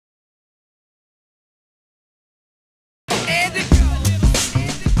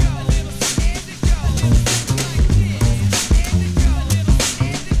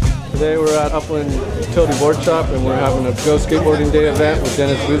Today we're at Upland Utility Board Shop and we're having a Go Skateboarding Day event with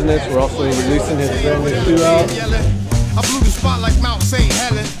Busenitz. We're also releasing his brand new shoe out. I blew the spot like Mount St.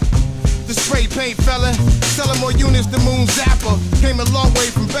 Helen. The spray paint fella, selling more units than Moon Zapper. Came a long way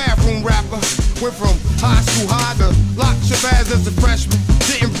from bathroom rapper. Went from high school high to Lock Shabazz as a freshman.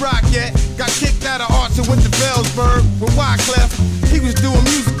 Didn't rock yet, got kicked out of arts and went to Bellsburg with Wyclef. He was doing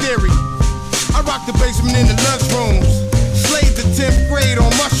music theory. I rocked the basement in the lunchrooms. Slaved the 10th grade on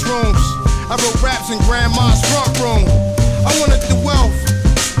mushrooms. I wrote raps in grandma's front room. I wanted the wealth.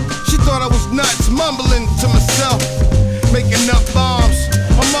 She thought I was nuts, mumbling to myself, making up bombs.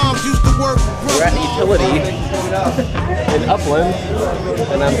 My mom used to work. We're at Utility in Upland,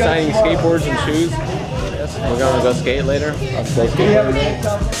 and I'm signing skateboards and shoes. We're gonna go skate later. I'll go skate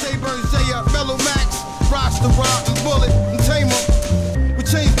later. Mellow Max, Roster Rock, and Bullet, and Tamer. We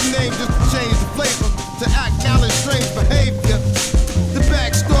changed the name just to change the flavor, to act out in strange behavior. The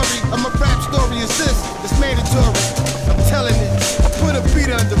backstory of my rap story is this: it's mandatory. I'm telling it. I put a beat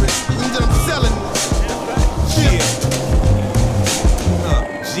under it, and then I'm selling it.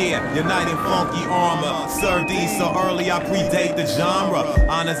 Yeah, uniting funky armor. Served these so early I predate the genre.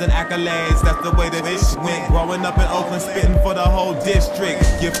 Honors and accolades, that's the way that it went. Growing up in Oakland, spitting for the whole district.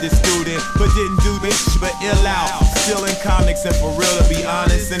 Gifted student, but didn't do bitch, but ill out. Still in comics, and for real to be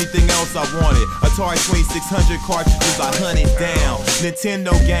honest, anything else I wanted. Atari 2600 cartridges I hunted down.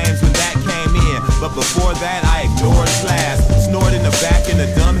 Nintendo games when that came in, but before that I ignored class. Snored in the back in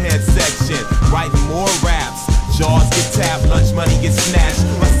the dumbhead section, writing more raps. Jaws get tapped, lunch money gets snatched.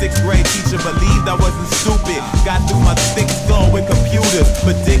 My 6th grade teacher believed I wasn't stupid. Got through my thick skull with computers,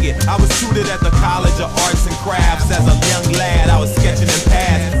 but dig it, I was tutored at the College of Arts and Crafts. As a young lad, I was sketching in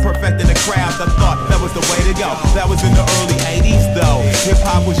pads, perfecting the craft. I thought that was the way to go. That was in the early 80s though.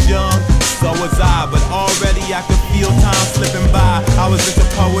 Hip-hop was young, so was I, but already I could feel time slipping by. I was into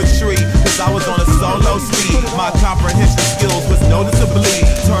poetry, cause I was on a solo speed. My comprehension skills was noticeably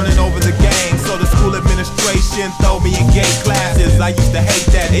turning over the game, so the school administration throw me in gay classes. I used to hate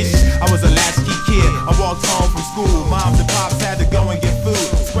that ish. I was a latchkey kid. I walked home from school. Moms and pops had to go and get food.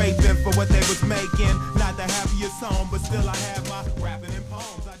 Scraping for what they was making. Not the happiest home, but still I had